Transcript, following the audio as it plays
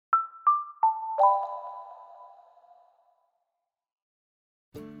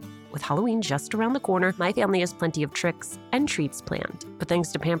With Halloween just around the corner, my family has plenty of tricks and treats planned. But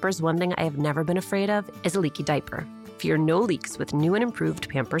thanks to Pampers, one thing I have never been afraid of is a leaky diaper. Fear no leaks with new and improved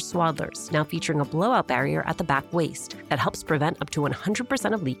Pampers Swaddlers, now featuring a blowout barrier at the back waist that helps prevent up to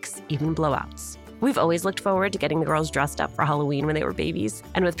 100% of leaks, even blowouts. We've always looked forward to getting the girls dressed up for Halloween when they were babies.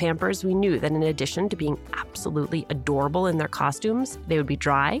 And with Pampers, we knew that in addition to being absolutely adorable in their costumes, they would be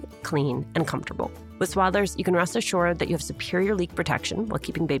dry, clean, and comfortable. With Swaddlers, you can rest assured that you have superior leak protection while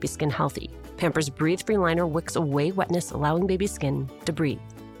keeping baby skin healthy. Pampers Breathe-Free Liner wicks away wetness, allowing baby skin to breathe,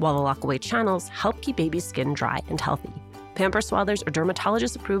 while the lock-away channels help keep baby skin dry and healthy. Pampers Swaddlers are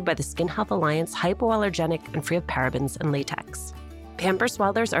dermatologist approved by the Skin Health Alliance, hypoallergenic, and free of parabens and latex. Pampers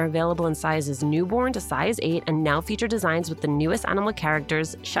Swaddlers are available in sizes newborn to size 8 and now feature designs with the newest animal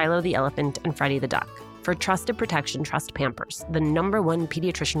characters, Shiloh the elephant and Freddie the duck. For trusted protection, trust Pampers, the #1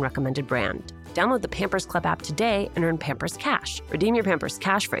 pediatrician-recommended brand. Download the Pampers Club app today and earn Pampers Cash. Redeem your Pampers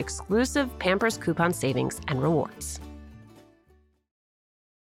Cash for exclusive Pampers coupon savings and rewards.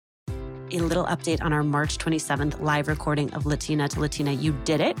 A little update on our March 27th live recording of Latina to Latina. You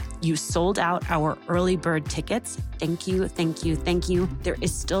did it. You sold out our early bird tickets. Thank you, thank you, thank you. There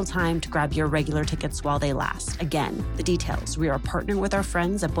is still time to grab your regular tickets while they last. Again, the details. We are partnering with our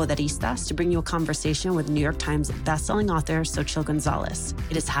friends at Poderistas to bring you a conversation with New York Times bestselling author Xochitl Gonzalez.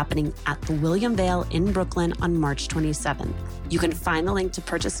 It is happening at the William Vale in Brooklyn on March 27th. You can find the link to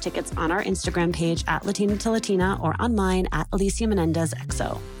purchase tickets on our Instagram page at Latina to Latina or on mine at Alicia Menendez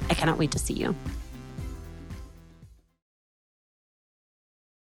XO. I cannot wait to see you.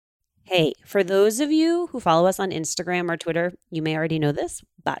 Hey, for those of you who follow us on Instagram or Twitter, you may already know this,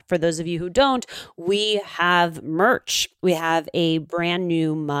 but for those of you who don't, we have merch. We have a brand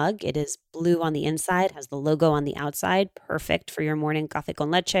new mug. It is blue on the inside, has the logo on the outside, perfect for your morning café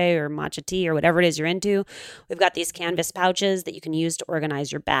con leche or matcha tea or whatever it is you're into. We've got these canvas pouches that you can use to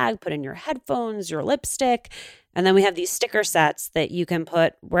organize your bag, put in your headphones, your lipstick. And then we have these sticker sets that you can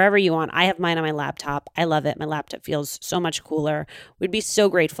put wherever you want. I have mine on my laptop. I love it. My laptop feels so much cooler. We'd be so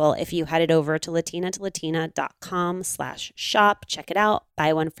grateful if you headed over to latinatolatina.com/shop. Check it out.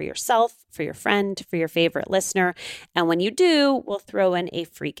 Buy one for yourself, for your friend, for your favorite listener. And when you do, we'll throw in a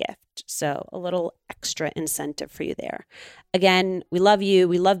free gift. So a little extra incentive for you there. Again, we love you.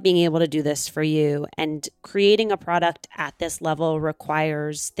 We love being able to do this for you. And creating a product at this level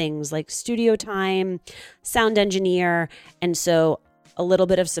requires things like studio time, sound engineer. And so a little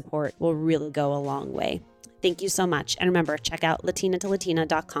bit of support will really go a long way. Thank you so much. And remember, check out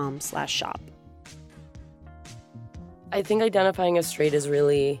latinatolatina.com/shop. I think identifying as straight is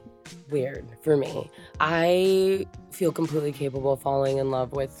really weird for me. I feel completely capable of falling in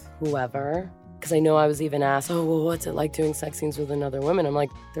love with whoever. Because I know I was even asked, oh, well, what's it like doing sex scenes with another woman? I'm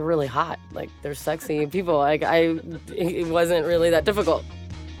like, they're really hot. Like, they're sexy people. Like, it wasn't really that difficult.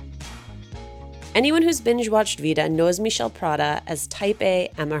 Anyone who's binge-watched Vida knows Mishel Prada as Type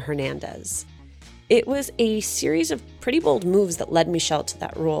A Emma Hernandez. It was a series of pretty bold moves that led Mishel to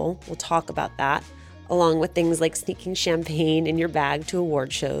that role. We'll talk about that, along with things like sneaking champagne in your bag to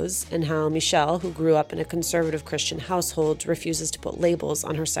award shows, and how Mishel, who grew up in a conservative Christian household, refuses to put labels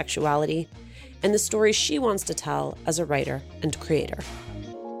on her sexuality, and the story she wants to tell as a writer and creator.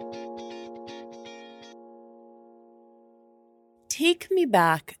 Take me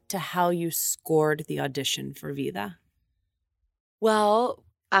back to how you scored the audition for Vida. Well,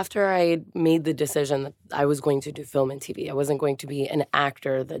 after I made the decision that I was going to do film and TV, I wasn't going to be an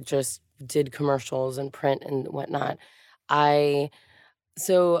actor that just did commercials and print and whatnot. I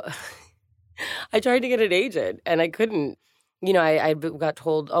tried to get an agent and I couldn't. You know, I got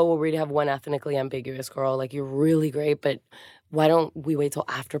told, oh, well, we have one ethnically ambiguous girl. Like, you're really great, but why don't we wait till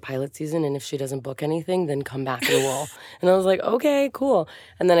after pilot season? And if she doesn't book anything, then come back and we'll. And I was like, okay, cool.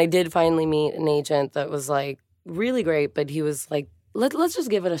 And then I did finally meet an agent that was like really great, but he was like, let's just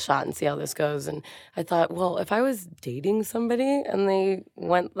give it a shot and see how this goes. And I thought, well, if I was dating somebody and they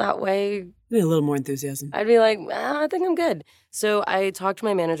went that way, a little more enthusiasm. I'd be like, I think I'm good. So I talked to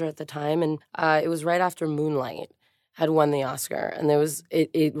my manager at the time, and it was right after Moonlight had won the Oscar. And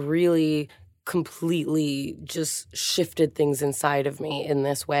it really completely just shifted things inside of me in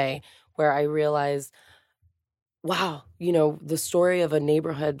this way, where I realized, wow, you know, the story of a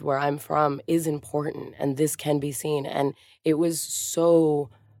neighborhood where I'm from is important and this can be seen. And it was so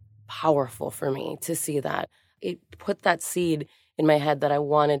powerful for me to see that. It put that seed in my head that I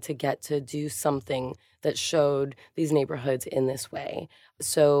wanted to get to do something that showed these neighborhoods in this way.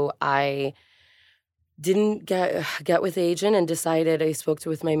 So I didn't get with the agent and decided, I spoke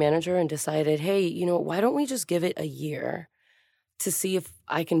with my manager and decided, hey, you know, why don't we just give it a year to see if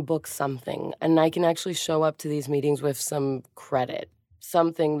I can book something and I can actually show up to these meetings with some credit,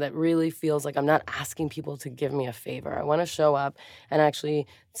 something that really feels like I'm not asking people to give me a favor. I want to show up and actually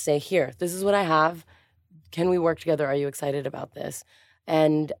say, here, this is what I have. Can we work together? Are you excited about this?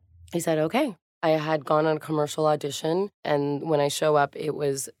 And he said, okay. I had gone on a commercial audition, and when I show up, it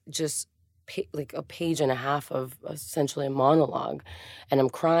was just like a page and a half of essentially a monologue. And I'm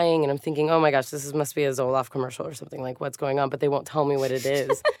crying, and I'm thinking, oh my gosh, must be a Zoloft commercial or something, like what's going on? But they won't tell me what it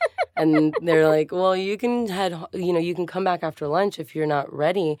is. And they're like, well, you can come back after lunch if you're not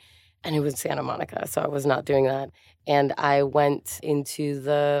ready. And it was Santa Monica, so I was not doing that. And I went into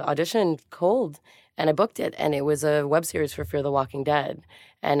the audition cold, and I booked it. And it was a web series for Fear the Walking Dead.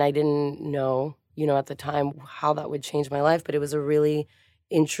 And I didn't know, at the time how that would change my life, but it was a really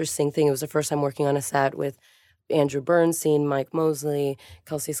interesting thing. It was the first time working on a set with Andrew Bernstein, Mike Mosley,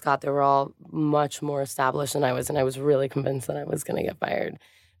 Kelsey Scott. They were all much more established than I was, and I was really convinced that I was going to get fired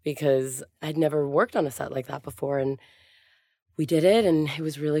because I'd never worked on a set like that before. And we did it, and it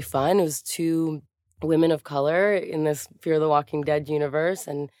was really fun. It was 2 women of color in this Fear the Walking Dead universe,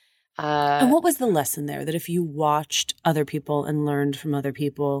 and what was the lesson there, that if you watched other people and learned from other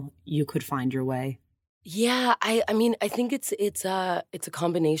people, you could find your way? Yeah, I mean, I think it's a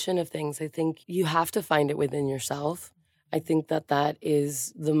combination of things. I think you have to find it within yourself. I think that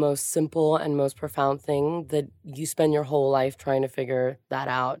is the most simple and most profound thing, that you spend your whole life trying to figure that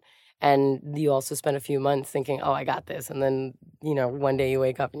out. And you also spend a few months thinking, oh, I got this. And then, one day you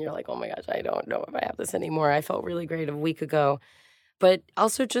wake up and you're like, oh my gosh, I don't know if I have this anymore. I felt really great a week ago. But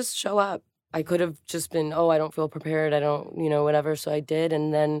also just show up. I could have just been, oh, I don't feel prepared. I don't, whatever. So I did.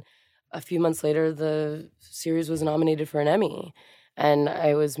 And then a few months later, the series was nominated for an Emmy. And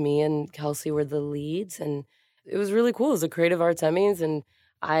me and Kelsey were the leads. And it was really cool. It was a Creative Arts Emmys. And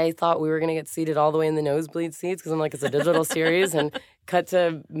I thought we were going to get seated all the way in the nosebleed seats because I'm like, it's a digital series. And cut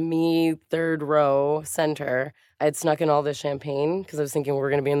to me, 3rd row, center. I had snuck in all this champagne because I was thinking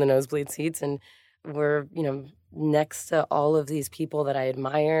we're going to be in the nosebleed seats. And we're, next to all of these people that I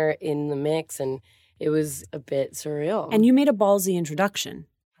admire in the mix. And it was a bit surreal. And you made a ballsy introduction.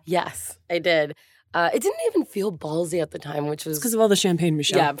 Yes, I did. It didn't even feel ballsy at the time, which was... because of all the champagne,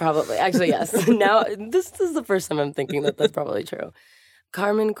 Mishel. Yeah, probably. Actually, yes. Now, this is the first time I'm thinking that that's probably true.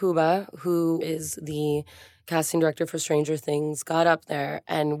 Carmen Cuba, who is the casting director for Stranger Things, got up there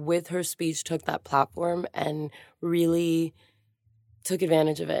and with her speech took that platform and really took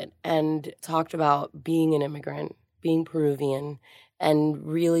advantage of it and talked about being an immigrant, being Peruvian, and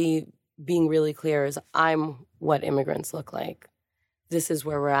really being really clear as I'm what immigrants look like. This is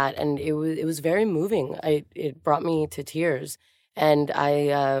where we're at. And it was very moving. It brought me to tears. And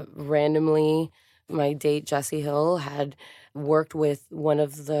I randomly, my date, Jesse Hill, had worked with one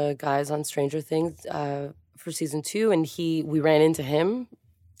of the guys on Stranger Things for season 2. And we ran into him,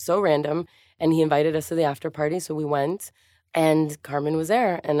 so random, and he invited us to the after party. So we went. And Carmen was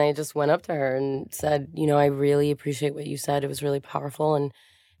there, and I just went up to her and said, I really appreciate what you said. It was really powerful, and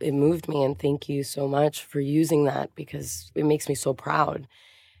it moved me, and thank you so much for using that because it makes me so proud.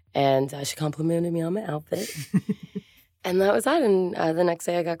 And she complimented me on my outfit. And that was that. And the next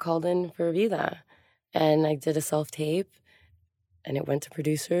day I got called in for Vida, and I did a self-tape, and it went to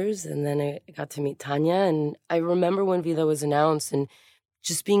producers, and then I got to meet Tanya. And I remember when Vida was announced and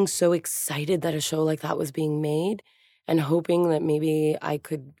just being so excited that a show like that was being made, and hoping that maybe I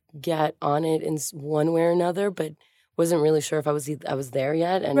could get on it in one way or another, but wasn't really sure if I was there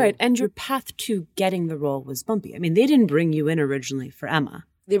yet. And right, and your path to getting the role was bumpy. I mean, they didn't bring you in originally for Emma.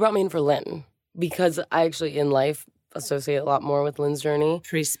 They brought me in for Lynn, because I actually, in life, associate a lot more with Lynn's journey.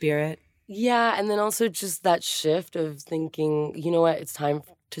 Free spirit. Yeah, and then also just that shift of thinking, you know what, it's time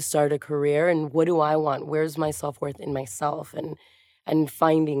to start a career, and what do I want? Where's my self-worth in myself? And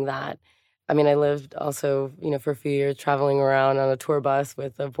finding that. I mean, I lived also, for a few years traveling around on a tour bus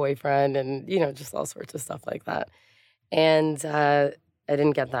with a boyfriend and, just all sorts of stuff like that. And I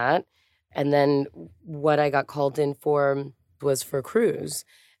didn't get that. And then what I got called in for was for Cruz.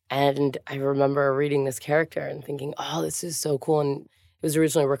 And I remember reading this character and thinking, oh, this is so cool. And it was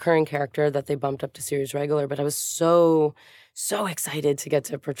originally a recurring character that they bumped up to series regular. But I was so excited to get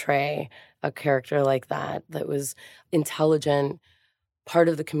to portray a character like that was intelligent, part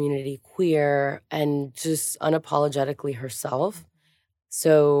of the community, queer, and just unapologetically herself.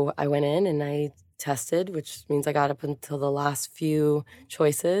 So I went in and I tested, which means I got up until the last few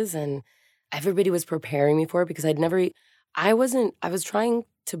choices, and everybody was preparing me for it because I was trying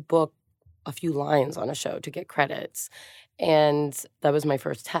to book a few lines on a show to get credits. And that was my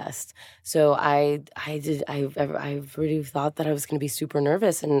first test. So I really thought that I was going to be super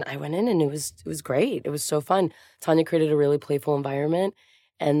nervous, and I went in and it was great. It was so fun. Tanya created a really playful environment,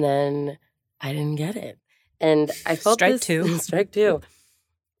 and then I didn't get it. And I felt Strike two. Strike two.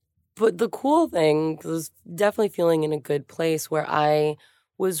 But the cool thing was definitely feeling in a good place where I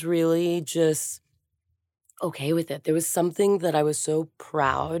was really just okay with it. There was something that I was so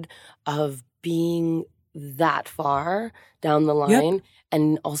proud of being that far down the line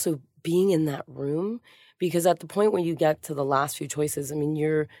and also being in that room, because at the point when you get to the last few choices, I mean,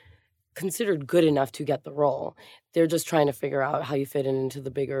 you're considered good enough to get the role. They're just trying to figure out how you fit into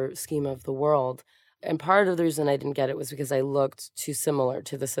the bigger scheme of the world. And part of the reason I didn't get it was because I looked too similar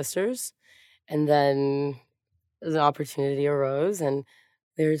to the sisters. And then an opportunity arose, and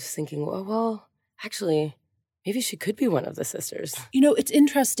they were just thinking, well, actually, maybe she could be one of the sisters. You know, it's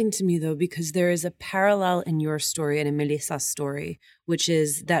interesting to me, though, because there is a parallel in your story and in Melissa's story, which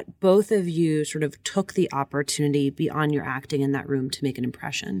is that both of you sort of took the opportunity beyond your acting in that room to make an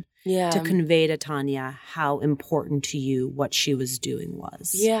impression. Yeah. To convey to Tanya how important to you what she was doing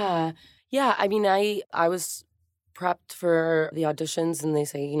was. Yeah. Yeah. I mean, I was prepped for the auditions, and they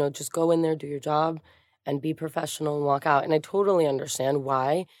say, you know, just go in there, do your job, and be professional and walk out. And I totally understand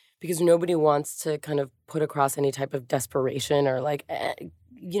why. Because nobody wants to kind of put across any type of desperation or like,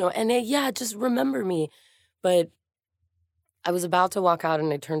 just remember me. But I was about to walk out,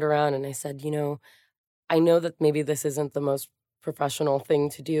 and I turned around and I said, you know, I know that maybe this isn't the most professional thing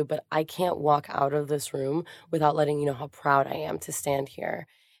to do, but I can't walk out of this room without letting you know how proud I am to stand here.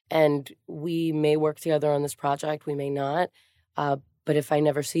 And we may work together on this project, we may not. But if I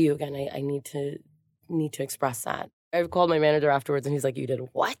never see you again, I need to express that. I called my manager afterwards, and he's like, you did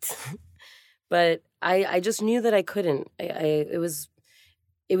what? But I just knew that I couldn't. It was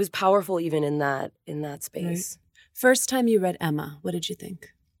powerful even in that space. Right. First time you read Emma, what did you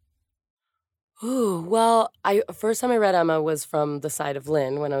think? Ooh, well, first time I read Emma was from the side of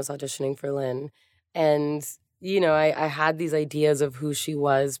Lynn when I was auditioning for Lynn. And, you know, I had these ideas of who she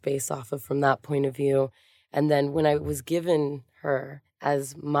was based off of from that point of view. And then when I was given her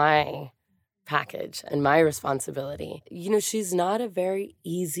as my package and my responsibility, you know, she's not a very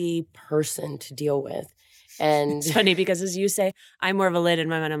easy person to deal with. And it's funny because, as you say, I'm more of a Lynn in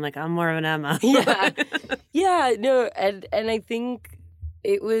my mind. I'm like, I'm more of an Emma. And I think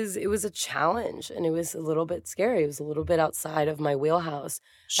it was a challenge, and it was a little bit scary. It was a little bit outside of my wheelhouse.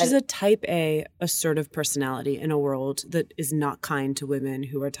 She's a type A assertive personality in a world that is not kind to women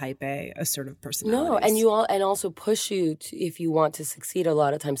who are type A assertive personalities. No, and also push you to, if you want to succeed, a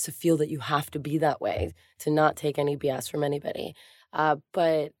lot of times to feel that you have to be that way, to not take any BS from anybody.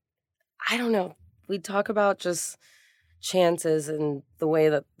 But I don't know. We talk about just chances and the way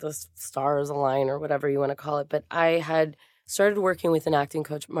that the stars align, or whatever you want to call it. But I had started working with an acting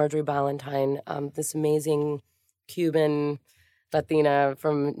coach, Marjorie Ballantyne, this amazing Cuban Latina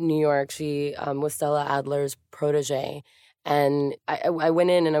from New York. She was Stella Adler's protege. And I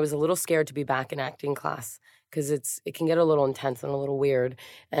went in, and I was a little scared to be back in acting class because it can get a little intense and a little weird.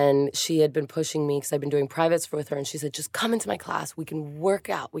 And she had been pushing me because I've been doing privates with her. And she said, just come into my class. We can work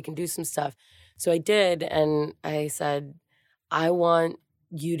out. We can do some stuff. So I did. And I said, I want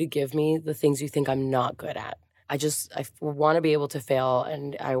you to give me the things you think I'm not good at. I want to be able to fail,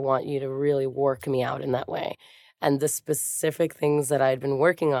 and I want you to really work me out in that way. And the specific things that I had been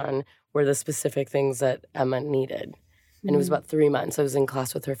working on were the specific things that Emma needed. And it was about 3 months. I was in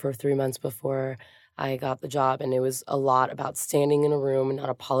class with her for 3 months before I got the job. And it was a lot about standing in a room and not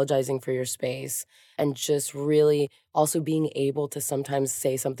apologizing for your space, and just really also being able to sometimes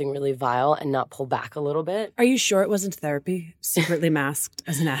say something really vile and not pull back a little bit. Are you sure it wasn't therapy, secretly masked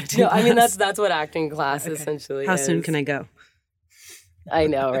as an acting class? I mean, that's what acting class essentially How is. soon can I go? I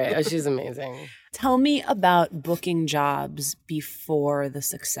know, right? She's amazing. Tell me about booking jobs before the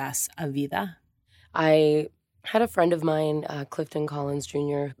success of Vida. I had a friend of mine, Clifton Collins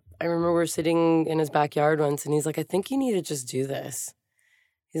Jr. I remember we were sitting in his backyard once, and he's like, I think you need to just do this.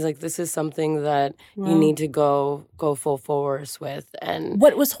 He's like, this is something that you need to go full force with. And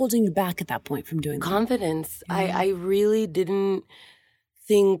what was holding you back at that point from doing confidence. that? I really didn't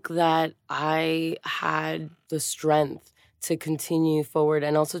think that I had the strength to continue forward,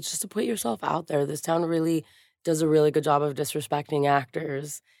 and also just to put yourself out there. This town really does a really good job of disrespecting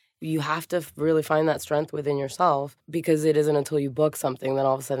actors. You have to really find that strength within yourself, because it isn't until you book something that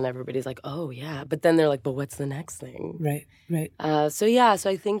all of a sudden everybody's like, oh, yeah. But then they're like, but what's the next thing? Right. So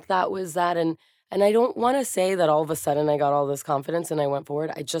I think that was that. And I don't want to say that all of a sudden I got all this confidence and I went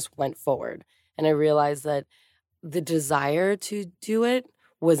forward. I just went forward. And I realized that the desire to do it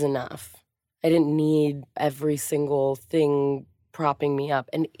was enough. I didn't need every single thing propping me up.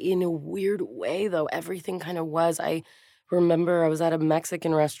 And in a weird way, though, everything kind of was. I remember I was at a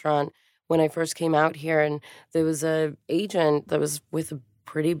Mexican restaurant when I first came out here, and there was an agent that was with a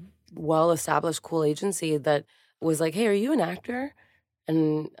pretty well-established, cool agency that was like, hey, are you an actor?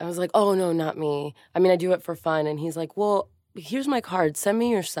 And I was like, oh, no, not me. I mean, I do it for fun. And he's like, well, here's my card. Send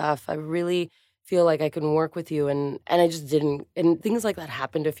me your stuff. I really feel like I can work with you. And I just didn't. And things like that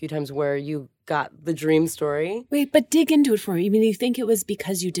happened a few times where you got the dream story. Wait, but dig into it for me. I mean, you think it was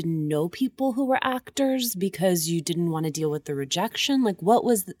because you didn't know people who were actors? Because you didn't want to deal with the rejection? Like, what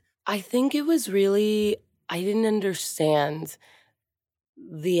was... I think it was really, I didn't understand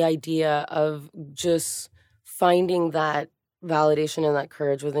the idea of just finding that validation and that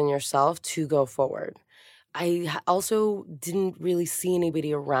courage within yourself to go forward. I also didn't really see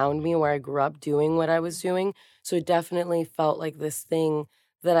anybody around me where I grew up doing what I was doing. So it definitely felt like this thing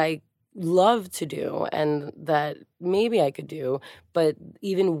that I loved to do and that maybe I could do. But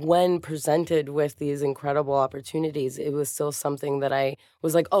even when presented with these incredible opportunities, it was still something that I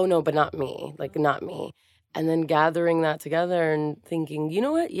was like, oh, no, but not me, like not me. And then gathering that together and thinking, you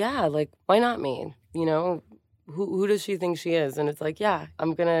know what? Yeah, like, why not me? You know, who does she think she is? And it's like, yeah,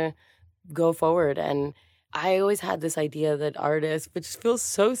 I'm going to go forward. And I always had this idea that artists, which feels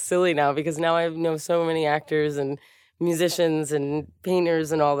so silly now because now I know so many actors and musicians and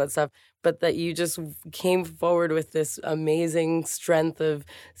painters and all that stuff, but that you just came forward with this amazing strength of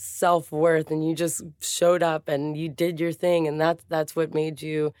self-worth and you just showed up and you did your thing, and that's what made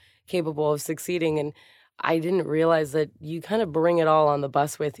you capable of succeeding. And I didn't realize that you kind of bring it all on the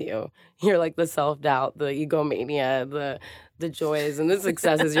bus with you. You're like the self-doubt, the egomania, the joys and the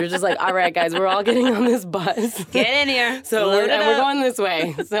successes. You're just like, all right, guys, we're all getting on this bus. Get in here. So we're going this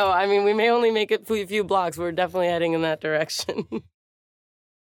way. So, I mean, we may only make it a few blocks. We're definitely heading in that direction.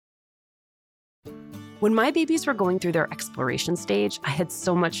 When my babies were going through their exploration stage, I had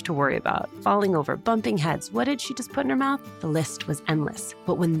so much to worry about. Falling over, bumping heads. What did she just put in her mouth? The list was endless.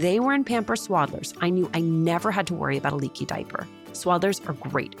 But when they were in Pampers Swaddlers, I knew I never had to worry about a leaky diaper. Swaddlers are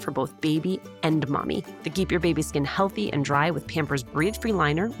great for both baby and mommy. They keep your baby's skin healthy and dry with Pampers Breathe-Free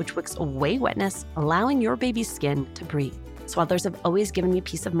Liner, which wicks away wetness, allowing your baby's skin to breathe. Swaddlers have always given me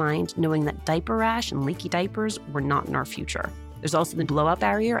peace of mind knowing that diaper rash and leaky diapers were not in our future. There's also the blowout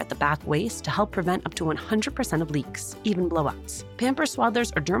barrier at the back waist to help prevent up to 100% of leaks, even blowouts. Pampers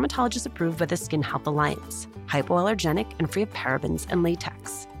Swaddlers are dermatologist approved by the Skin Health Alliance, hypoallergenic and free of parabens and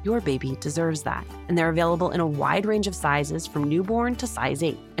latex. Your baby deserves that. And they're available in a wide range of sizes from newborn to size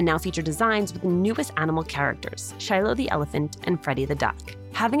 8, and now feature designs with the newest animal characters, Shiloh the elephant and Freddie the duck.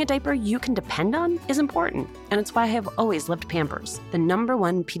 Having a diaper you can depend on is important, and it's why I have always loved Pampers, the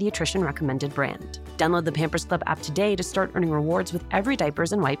 #1 pediatrician recommended brand. Download the Pampers Club app today to start earning rewards with every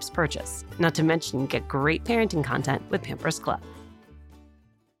diapers and wipes purchase. Not to mention, get great parenting content with Pampers Club.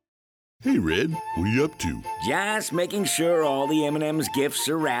 Hey, Red, what are you up to? Just making sure all the M&M's gifts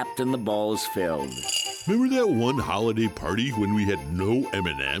are wrapped and the bowls filled. Remember that one holiday party when we had no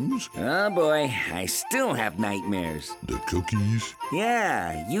M&Ms? Oh boy, I still have nightmares. The cookies?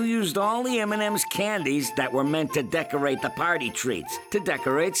 Yeah, you used all the M&M's candies that were meant to decorate the party treats, to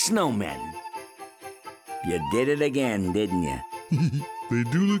decorate snowmen. You did it again, didn't you? They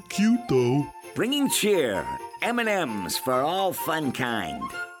do look cute, though. Bringing cheer, M&M's for all fun kind.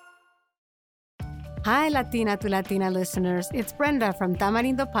 Hi, Latina to Latina listeners. It's Brenda from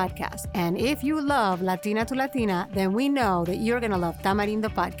Tamarindo Podcast. And if you love Latina to Latina, then we know that you're going to love Tamarindo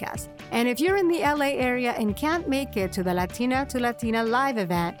Podcast. And if you're in the LA area and can't make it to the Latina to Latina live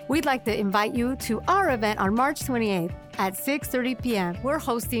event, we'd like to invite you to our event on March 28th. At 6:30 p.m., we're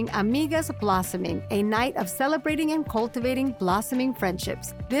hosting Amigas Blossoming, a night of celebrating and cultivating blossoming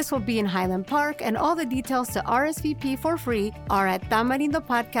friendships. This will be in Highland Park, and all the details to RSVP for free are at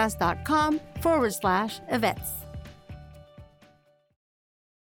tamarindopodcast.com/events.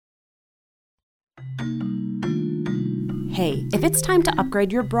 Hey, if it's time to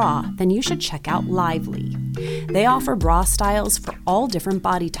upgrade your bra, then you should check out Lively. They offer bra styles for all different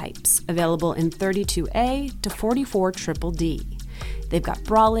body types, available in 32A to 44 triple D. They've got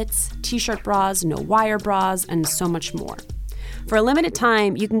bralettes, t-shirt bras, no-wire bras, and so much more. For a limited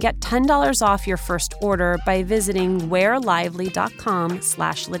time, you can get $10 off your first order by visiting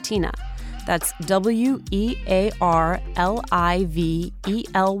wearlively.com/Latina. That's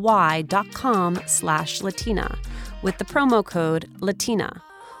wearlively.com/Latina with the promo code Latina,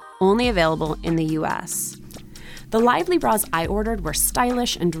 only available in the U.S. The Lively bras I ordered were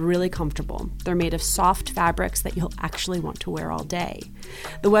stylish and really comfortable. They're made of soft fabrics that you'll actually want to wear all day.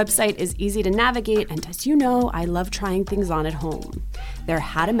 The website is easy to navigate, and as you know, I love trying things on at home. Their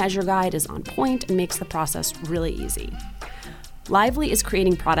how-to-measure guide is on point and makes the process really easy. Lively is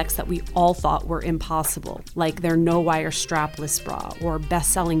creating products that we all thought were impossible, like their no-wire strapless bra or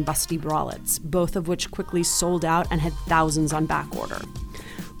best-selling busty bralettes, both of which quickly sold out and had thousands on backorder.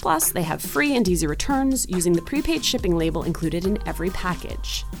 Plus, they have free and easy returns using the prepaid shipping label included in every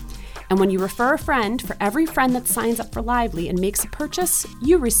package. And when you refer a friend, for every friend that signs up for Lively and makes a purchase,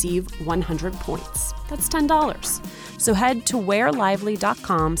 you receive 100 points. That's $10. So head to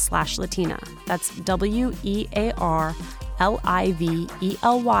wearlively.com/Latina. That's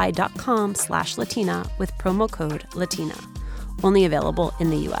WEARLIVELY.com/Latina with promo code Latina. Only available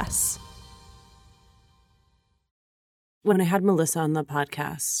in the US. When I had Melissa on the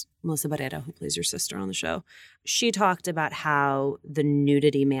podcast, Melissa Barrera, who plays your sister on the show, she talked about how the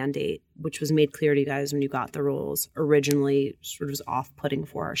nudity mandate, which was made clear to you guys when you got the roles, originally sort of was off-putting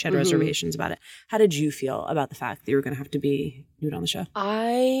for her. She had reservations about it. How did you feel about the fact that you were going to have to be nude on the show?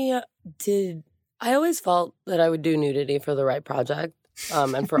 I always felt that I would do nudity for the right project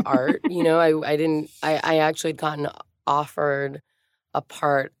and for art. You know, I actually had gotten offered a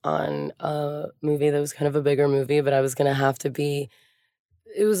part on a movie that was kind of a bigger movie, but I was going to have to be,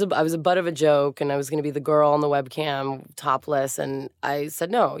 I was a butt of a joke, and I was going to be the girl on the webcam topless. And I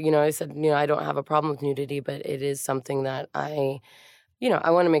said, no, I don't have a problem with nudity, but it is something that I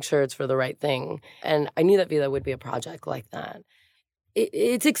want to make sure it's for the right thing. And I knew that Vida would be a project like that.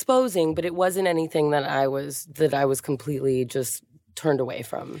 It's exposing, but it wasn't anything that I was completely just turned away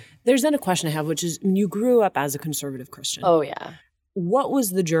from. There's then a question I have, which is, you grew up as a conservative Christian. Oh, yeah. What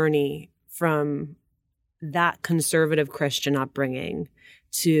was the journey from that conservative Christian upbringing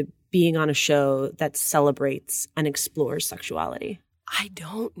to being on a show that celebrates and explores sexuality? I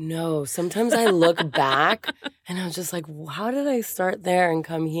don't know. Sometimes I look back and I was just like, how did I start there and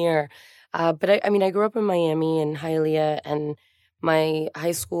come here? But I grew up in Miami and Hialeah, and my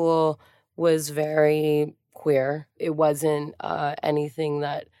high school was very queer. It wasn't anything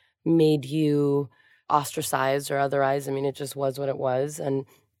that made you ostracized or otherized. I mean, it just was what it was. And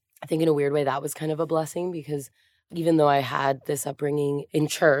I think in a weird way that was kind of a blessing, because even though I had this upbringing in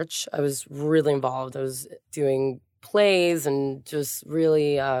church, I was really involved. I was doing plays and just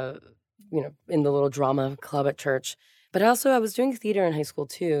really, in the little drama club at church. But also I was doing theater in high school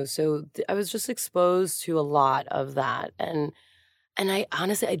too. So I was just exposed to a lot of that. And I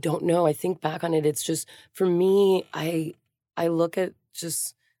honestly, I don't know. I think back on it, it's just, for me, I look at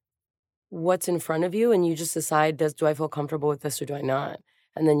just what's in front of you and you just decide, do I feel comfortable with this or do I not?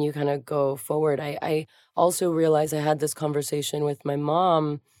 And then you kind of go forward. I also realized I had this conversation with my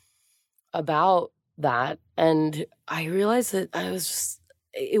mom about that. And I realized that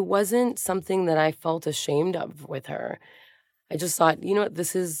it wasn't something that I felt ashamed of with her. I just thought, you know what,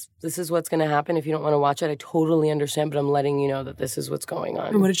 this is what's going to happen. If you don't want to watch it, I totally understand, but I'm letting you know that this is what's going on.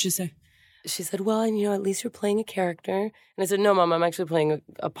 And what did she say? She said, well, and at least you're playing a character. And I said, no, Mom, I'm actually playing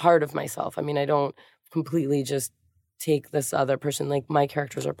a part of myself. I mean, I don't completely just take this other person. Like, my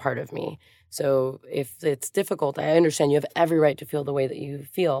characters are part of me. So if it's difficult, I understand you have every right to feel the way that you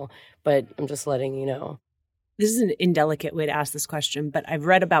feel, but I'm just letting you know. This is an indelicate way to ask this question, but I've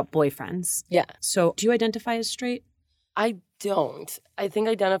read about boyfriends. Yeah. So do you identify as straight? I don't. I think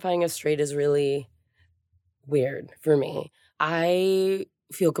identifying as straight is really weird for me. I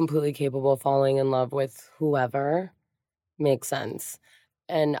feel completely capable of falling in love with whoever makes sense.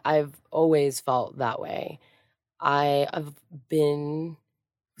 And I've always felt that way.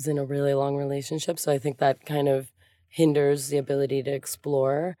 was in a really long relationship, so I think that kind of hinders the ability to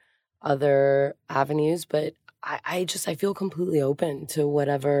explore other avenues. But I feel completely open to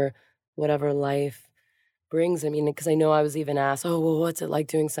whatever life brings. I mean, because I know I was even asked, oh, well, what's it like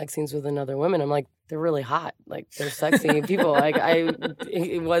doing sex scenes with another woman? I'm like, they're really hot. Like, they're sexy people. Like,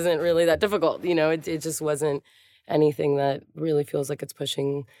 it wasn't really that difficult. It just wasn't anything that really feels like it's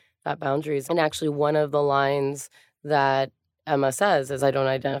pushing that boundaries. And actually, one of the lines that Emma says is, I don't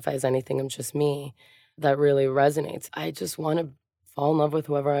identify as anything, I'm just me. That really resonates. I just want to fall in love with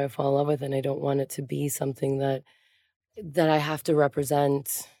whoever I fall in love with, and I don't want it to be something that I have to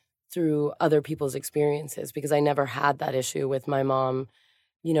represent through other people's experiences, because I never had that issue with my mom,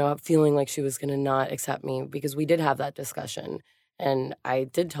 feeling like she was going to not accept me, because we did have that discussion. And I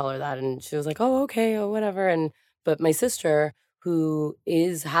did tell her that, and she was like, oh, okay, oh, whatever. But my sister, who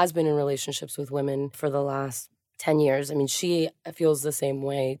has been in relationships with women for the last 10 years, I mean, she feels the same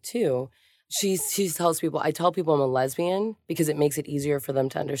way too. She tells people, I tell people I'm a lesbian because it makes it easier for them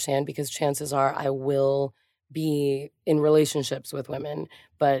to understand, because chances are I will be in relationships with women.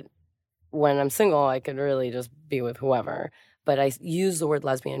 But when I'm single, I could really just be with whoever. But I use the word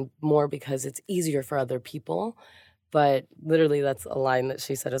lesbian more because it's easier for other people. But literally, that's a line that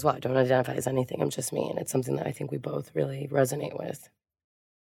she said as well. I don't identify as anything. I'm just me. And it's something that I think we both really resonate with.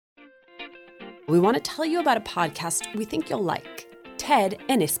 We want to tell you about a podcast we think you'll like, TED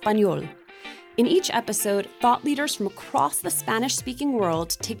en Español. In each episode, thought leaders from across the Spanish-speaking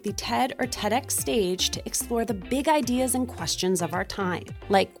world take the TED or TEDx stage to explore the big ideas and questions of our time.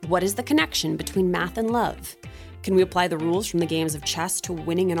 Like, what is the connection between math and love? Can we apply the rules from the games of chess to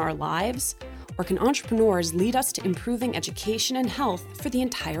winning in our lives? Or can entrepreneurs lead us to improving education and health for the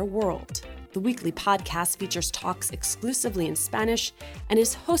entire world? The weekly podcast features talks exclusively in Spanish and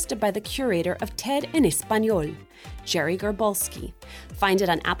is hosted by the curator of TED en Español, Jerry Garbolski. Find it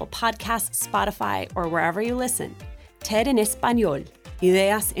on Apple Podcasts, Spotify, or wherever you listen. TED en Español,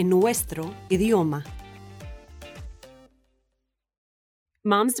 ideas en nuestro idioma.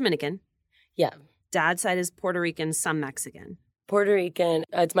 Mom's Dominican. Yeah. Dad's side is Puerto Rican, some Mexican. Puerto Rican,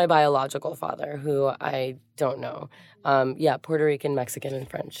 it's my biological father, who I don't know. Puerto Rican, Mexican, and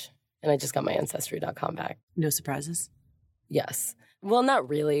French. And I just got my Ancestry.com back. No surprises? Yes. Well, not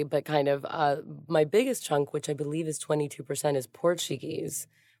really, but kind of. My biggest chunk, which I believe is 22%, is Portuguese,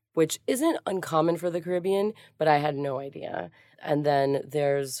 which isn't uncommon for the Caribbean, but I had no idea. And then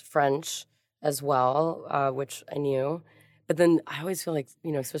there's French as well, which I knew. But then I always feel like,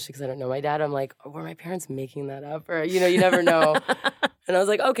 especially because I don't know my dad, I'm like, were my parents making that up? Or, you never know. And I was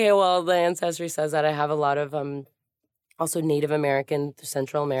like, okay, well, the Ancestry says that I have a lot of also Native American,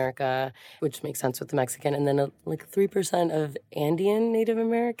 Central America, which makes sense with the Mexican, and then like 3% of Andean Native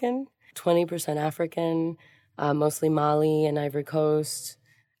American, 20% African, mostly Mali and Ivory Coast,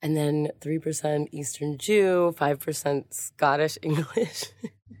 and then 3% Eastern Jew, 5% Scottish English.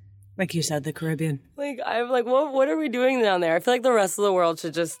 Like you said, the Caribbean. I'm like, what are we doing down there? I feel like the rest of the world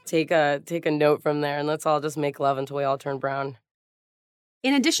should just take a note from there, and let's all just make love until we all turn brown.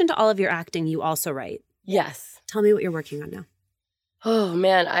 In addition to all of your acting, you also write. Yes. Tell me what you're working on now. Oh,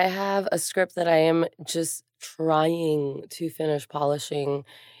 man, I have a script that I am just trying to finish polishing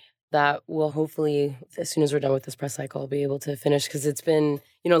that will hopefully, as soon as we're done with this press cycle, I'll be able to finish, because it's been,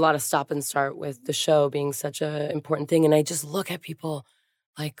 a lot of stop and start with the show being such an important thing. And I just look at people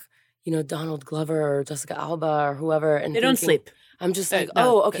like, Donald Glover or Jessica Alba or whoever. And they don't sleep. I'm just like,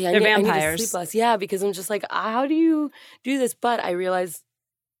 no, okay, they're vampires. I need to sleep less. Yeah, because I'm just like, how do you do this? But I realize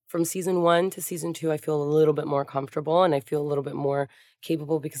from season 1 to season 2, I feel a little bit more comfortable and I feel a little bit more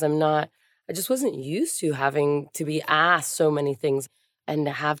capable, because I just wasn't used to having to be asked so many things and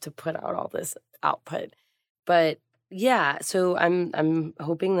to have to put out all this output. But yeah, so I'm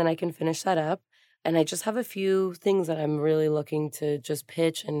hoping that I can finish that up. And I just have a few things that I'm really looking to just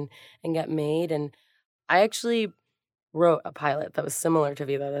pitch and get made. And I actually wrote a pilot that was similar to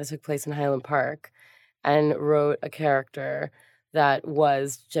Vida that took place in Highland Park, and wrote a character that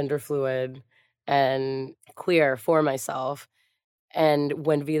was gender fluid and queer for myself. And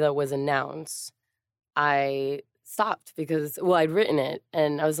when Vida was announced, I stopped because, I'd written it.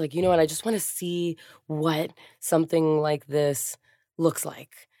 And I was like, you know what? I just want to see what something like this looks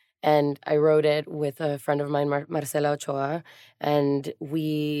like. And I wrote it with a friend of mine, Marcela Ochoa, and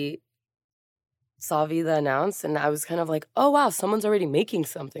we saw Vida announced, and I was kind of like, oh, wow, someone's already making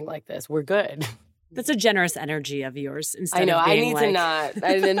something like this. We're good. That's a generous energy of yours. Instead I know. Of being I need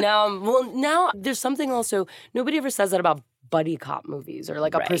to not. Now there's something also. Nobody ever says that about buddy cop movies or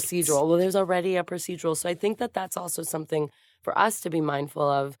like a procedural. Well, there's already a procedural, so I think that that's also something for us to be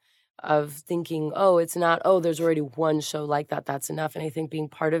mindful of thinking. Oh, it's not. Oh, there's already one show like that. That's enough. And I think being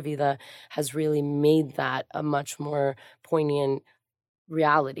part of Vida has really made that a much more poignant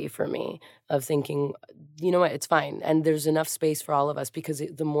reality for me, of thinking, you know what, it's fine. And there's enough space for all of us, because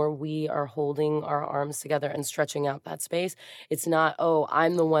the more we are holding our arms together and stretching out that space, it's not, oh,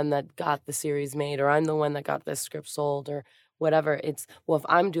 I'm the one that got the series made, or I'm the one that got this script sold, or whatever. It's, well, if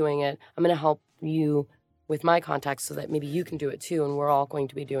I'm doing it, I'm going to help you with my contacts so that maybe you can do it too, and we're all going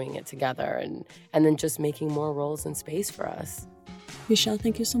to be doing it together, and then just making more roles and space for us. Mishel,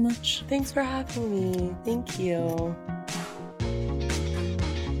 thank you so much. Thanks for having me. Thank you.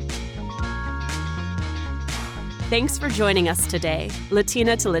 Thanks for joining us today.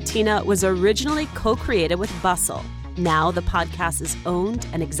 Latina to Latina was originally co-created with Bustle. Now the podcast is owned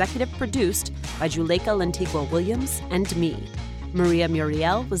and executive produced by Juleka Lantigua Williams and me. Maria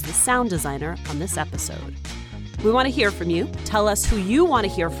Muriel was the sound designer on this episode. We want to hear from you. Tell us who you want to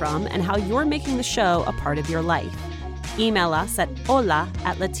hear from and how you're making the show a part of your life. Email us at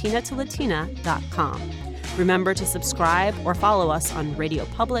hola@latinatolatina.com. Remember to subscribe or follow us on Radio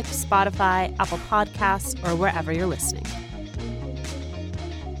Public, Spotify, Apple Podcasts, or wherever you're listening.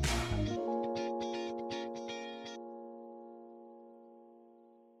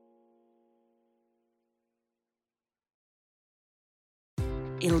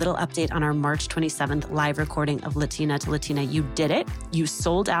 A little update on our March 27th live recording of Latina to Latina. You did it. You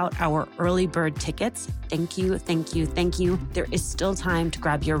sold out our early bird tickets. Thank you, thank you, thank you. There is still time to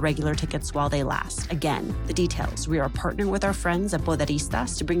grab your regular tickets while they last. Again, the details. We are partnering with our friends at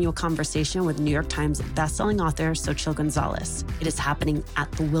Poderistas to bring you a conversation with New York Times bestselling author Xochitl Gonzalez. It is happening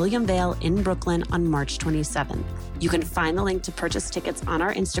at the William Vale in Brooklyn on March 27th. You can find the link to purchase tickets on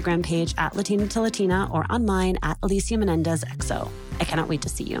our Instagram page at Latina to Latina or on mine at Alicia Menendez XO. I cannot wait to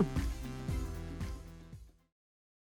see you.